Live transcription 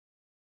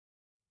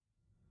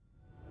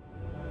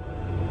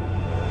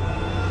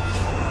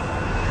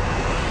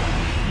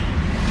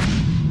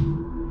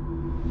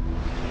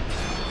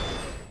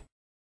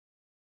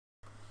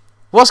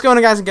What's going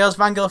on, guys and girls?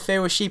 Vanguard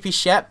here with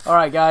SheepyShep.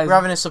 Alright, guys. We're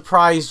having a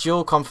surprise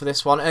dual con for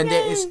this one, and Yay!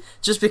 It is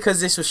just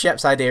because this was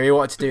Shep's idea, he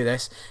wanted to do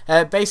this.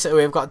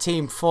 Basically, we've got a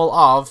team full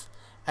of,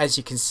 as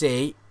you can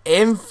see,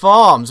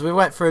 informs. We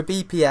went for a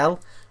BPL,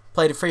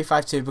 played a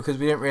 3-5-2 because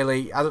we didn't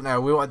really, I don't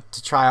know, we wanted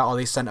to try out all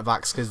these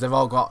centre-backs because they've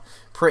all got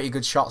pretty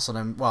good shots on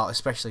them. Well,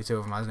 especially two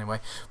of them, anyway.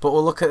 But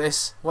we'll look at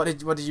this. What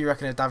did you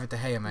reckon of David De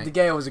Gea, mate? De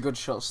Gea was a good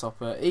shot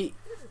stopper. I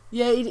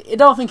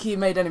don't think he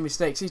made any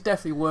mistakes. He's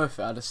definitely worth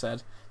it, I'd have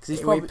said.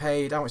 We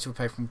paid, how much did we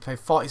pay for him? We paid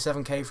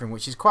 47k for him,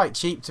 which is quite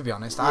cheap, to be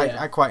honest. Yeah.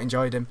 I quite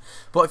enjoyed him.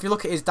 But if you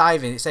look at his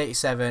diving, it's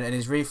 87, and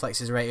his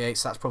reflexes are 88,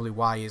 so that's probably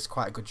why he's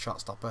quite a good shot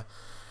stopper.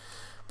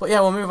 But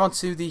yeah, we'll move on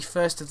to the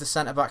first of the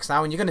centre-backs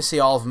now, and you're going to see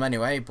all of them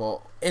anyway.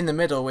 But in the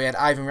middle, we had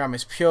Ivan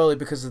Ramis, purely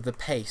because of the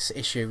pace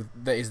issue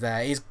that is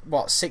there. He's,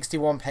 what,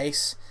 61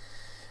 pace?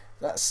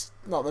 That's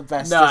not the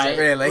best, is it,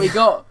 really?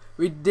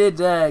 We did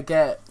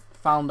get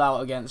found out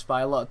against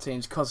by a lot of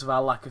teams because of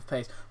our lack of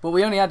pace. But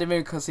we only had him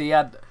in because he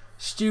had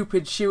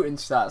stupid shooting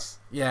stats.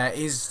 Yeah,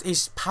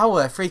 his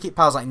power, free kick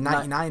power is like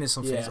 99 or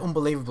something. Yeah. It's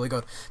unbelievably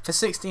good. For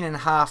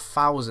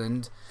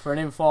 16,500. For an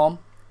inform.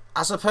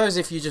 I suppose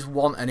if you just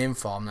want an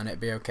inform, then it'd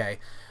be okay.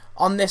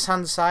 On this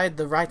hand side,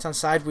 the right hand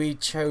side, we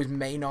chose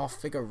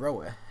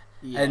Figueroa.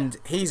 Yeah. And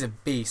he's a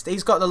beast.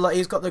 He's got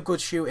the good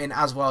shooting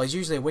as well. He's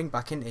usually a wing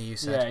back, isn't he? You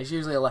said. Yeah, he's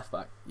usually a left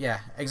back. Yeah,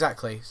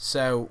 exactly.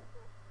 So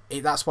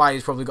that's why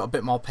he's probably got a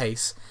bit more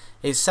pace.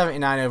 He's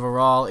 79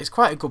 overall. He's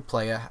quite a good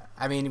player.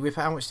 I mean,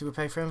 how much did we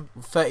pay for him?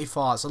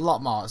 34. It's a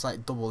lot more. It's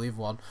like double the other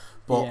one.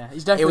 But yeah,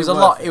 he's definitely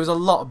it was a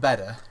lot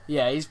better.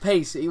 Yeah, his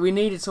pace. We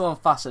needed someone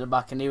fast at the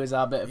back, and he was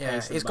our bit of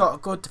pace. Yeah, he's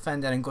got good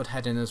defending and good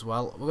heading as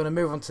well. We're going to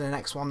move on to the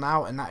next one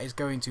now, and that is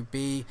going to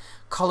be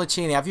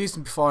Colaccini. I've used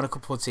him before in a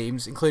couple of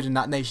teams, including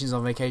that Nations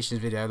on Vacations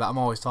video that I'm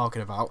always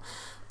talking about.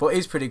 But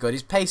he's pretty good.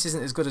 His pace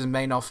isn't as good as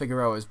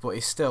Figueroa's, but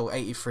he's still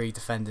 83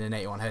 defending and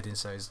 81 heading,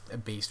 so he's a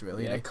beast,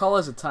 really. Yeah,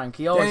 Cola's a tank.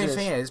 He always is. The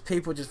only thing is,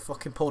 people just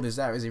fucking pulled his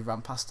hair as he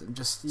ran past him,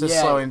 just to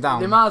slow him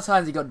down. The amount of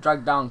times he got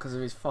dragged down because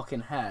of his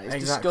fucking hair, it's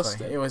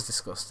disgusting. It was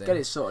disgusting. Get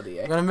it sorted,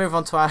 yeah. We're going to move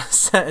on to our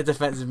centre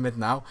defensive mid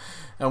now,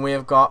 and we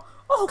have got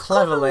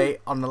Cleverly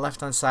on the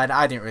left-hand side.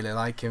 I didn't really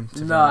like him,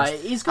 to be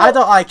honest. I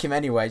don't like him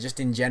anyway, just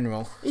in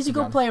general. He's a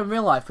good player in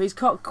real life, but he's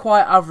got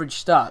quite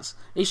average stats.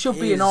 He should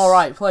be an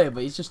alright player,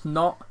 but he's just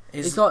not.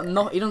 He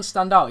doesn't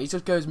stand out. He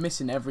just goes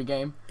missing every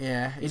game.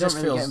 Yeah, he just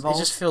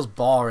feels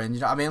boring.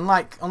 You know what I mean?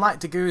 Unlike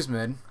De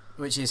Guzman,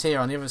 which is here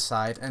on the other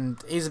side, and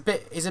he's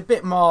a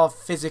bit more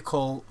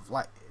physical.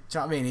 Like, do you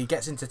know what I mean? He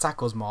gets into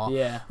tackles more.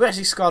 Yeah. We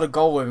actually scored a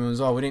goal with him as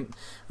well. We didn't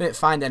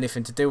find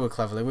anything to do with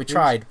Cleverly. We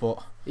tried,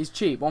 but he's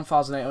cheap.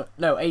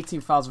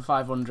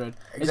 18,500.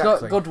 Exactly. He's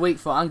got good weak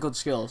foot and good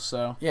skills.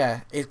 So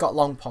yeah, he's got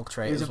long pog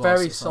trait. He's a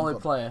very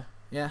solid player.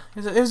 Yeah,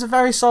 it was a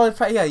very solid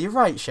player. Yeah, you're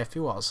right, Chef. He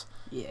was.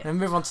 Yeah. And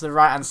move on to the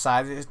right hand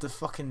side. It's the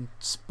fucking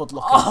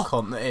spud-looking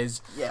cunt that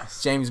is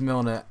James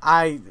Milner.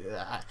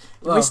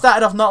 We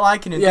started off not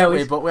liking him, didn't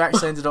we? But we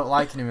actually ended up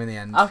liking him in the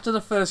end. After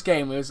the first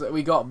game,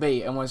 we got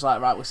beat and was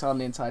like, right, we're selling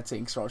the entire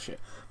team, sort shit.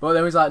 But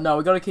then we was like, no,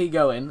 we got to keep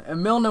going.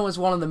 And Milner was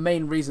one of the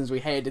main reasons we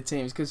hated the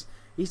team, because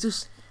he's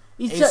just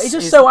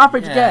so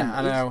average again.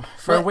 I know.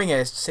 For a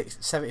winger,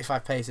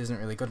 75 pace isn't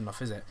really good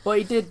enough, is it? But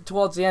he did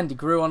towards the end. He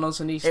grew on us,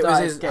 and he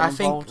started getting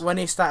involved. Think when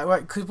he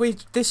started,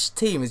 because this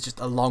team is just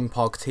a long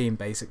pog team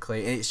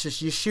basically. It's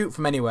just you shoot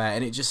from anywhere,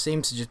 and it just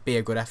seems to just be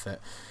a good effort.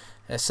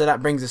 So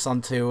that brings us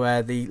on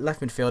to the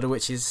left midfielder,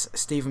 which is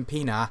Steven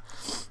Pienaar.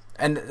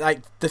 And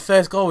like the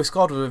first goal we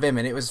scored was with him,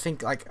 and it was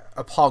like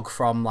a pog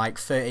from like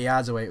 30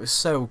 yards away. It was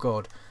so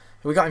good.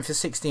 We got him for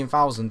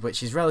 16,000,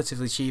 which is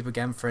relatively cheap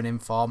again for an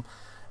inform.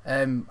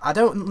 I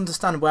don't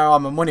understand where all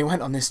my money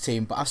went on this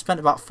team, but I've spent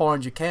about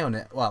 400k on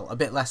it. Well, a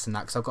bit less than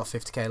that because I've got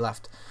 50k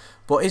left.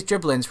 But his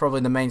dribbling's probably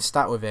the main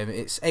stat with him.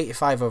 It's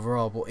 85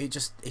 overall, but he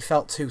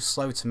felt too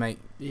slow to make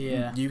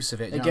use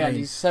of it. Again,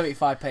 he's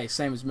 75 pace,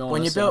 same as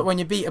Milner. When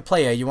you beat a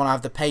player, you want to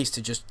have the pace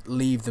to just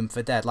leave them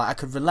for dead. Like I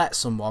could roulette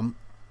someone,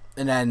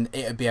 and then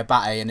it'd be a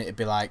batty, and it'd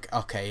be like,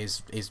 okay,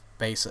 he's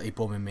basically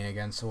bumming me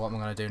again. So what am I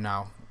gonna do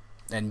now?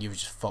 Then you were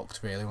just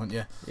fucked, really, wouldn't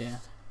you? Yeah.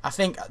 I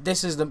think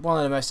this is one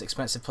of the most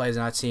expensive players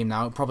in our team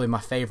now. Probably my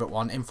favourite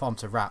one, Inform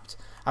to Wrapped.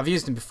 I've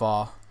used him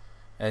before,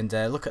 and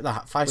look at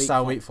that,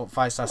 5-star weak foot,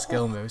 5-star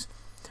skill moves.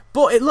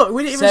 But look,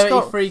 we didn't even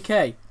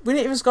 73k. We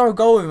didn't even score a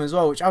goal with him as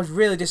well, which I was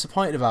really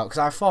disappointed about because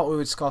I thought we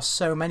would score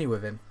so many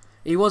with him.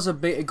 He was a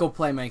good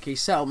playmaker. He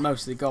set up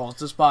most of the goals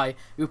just by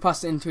we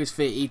passed it into his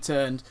feet. He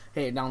turned,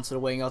 hit it down to the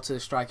wing or to the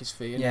striker's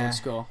feet, and he would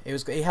score.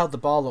 He held the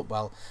ball up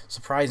well,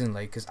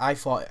 surprisingly, because I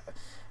thought.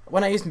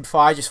 When I used him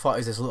before, I just thought he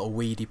was this little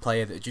weedy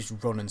player that just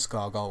run and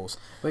score goals.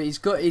 But he's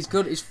good,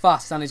 he's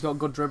fast, and he's got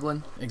good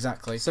dribbling.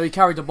 Exactly. So he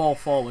carried the ball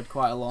forward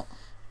quite a lot.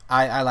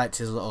 I liked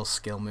his little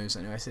skill moves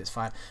anyway, so it's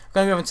fine. We're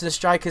going to move on to the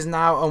strikers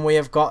now, and we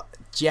have got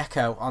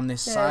Dzeko on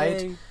this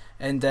side.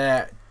 And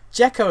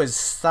Dzeko is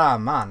star,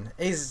 man.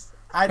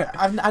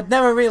 I'd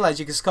never realised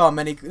you could score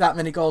that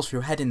many goals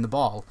through heading the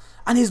ball,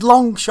 and his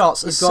long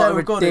shots are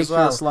so good as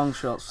well. Long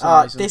shots.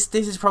 This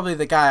is probably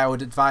the guy I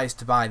would advise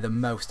to buy the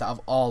most out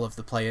of all of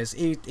the players.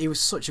 He was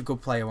such a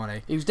good player,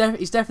 wasn't he? He's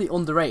definitely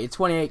underrated.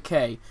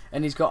 28k,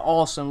 and he's got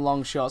awesome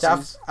long shots.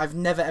 I've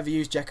never ever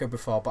used Dzeko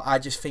before, but I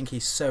just think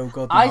he's so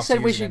good. I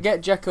said we should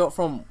get Dzeko up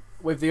front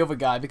with the other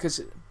guy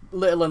because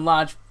little and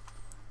large,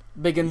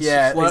 big and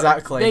slow,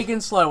 exactly. Big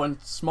and slow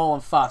and small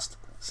and fast.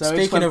 So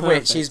speaking of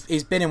which,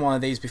 he's been in one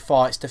of these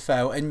before. It's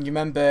Defoe, and you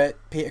remember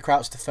Peter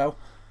Crouch Defoe?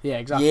 Yeah,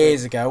 exactly.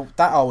 Years ago,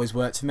 that always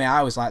worked for me. I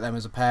always liked them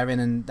as a pairing,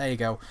 and there you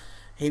go.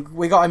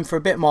 We got him for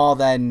a bit more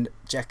than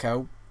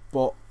Dzeko,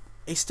 but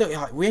he's still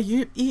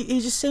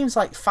he just seems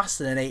like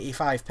faster than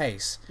 85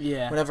 pace.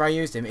 Yeah. Whenever I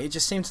used him, it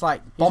just seemed to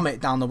like bomb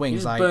it down the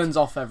wings. He just burns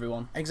off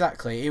everyone.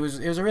 Exactly. He was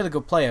a really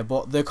good player,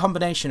 but the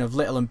combination of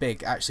little and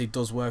big actually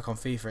does work on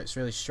FIFA. It's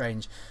really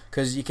strange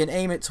because you can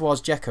aim it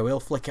towards Dzeko, he'll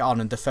flick it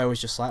on, and Defoe is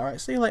just like, all right,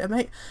 see you later,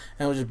 mate,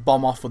 and he'll just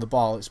bomb off with the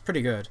ball. It's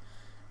pretty good.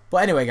 But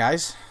anyway,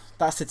 guys,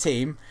 that's the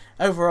team.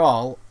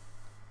 Overall,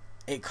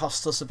 it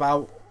cost us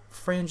about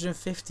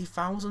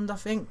 350,000, I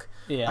think.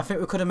 Yeah. I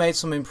think we could have made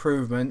some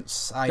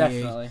improvements,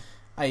 i.e.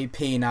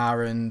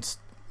 Pienaar and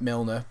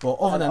Milner, but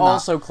other than that,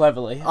 also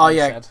cleverly. Oh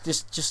yeah,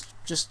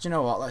 just you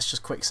know what? Let's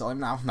just quick sell him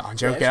now. No, I'm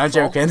joking. I'm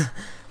joking.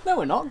 No,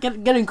 we're not. Get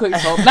in quick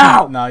sell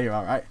now. No, you're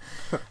all right.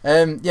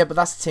 Yeah, but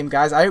that's the team,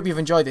 guys. I hope you've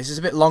enjoyed this. It's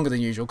a bit longer than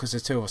usual because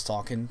there's two of us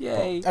talking.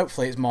 Yay.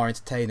 Hopefully, it's more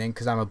entertaining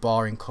because I'm a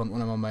boring cunt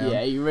when I'm on my own.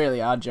 Yeah, you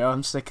really are, Joe.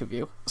 I'm sick of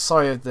you.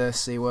 Sorry of the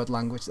C word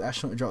language. I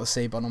shouldn't have dropped the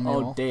C bomb on me.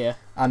 Oh dear.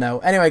 I know.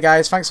 Anyway,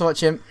 guys, thanks for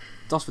watching.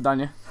 Dos for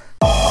Daniel.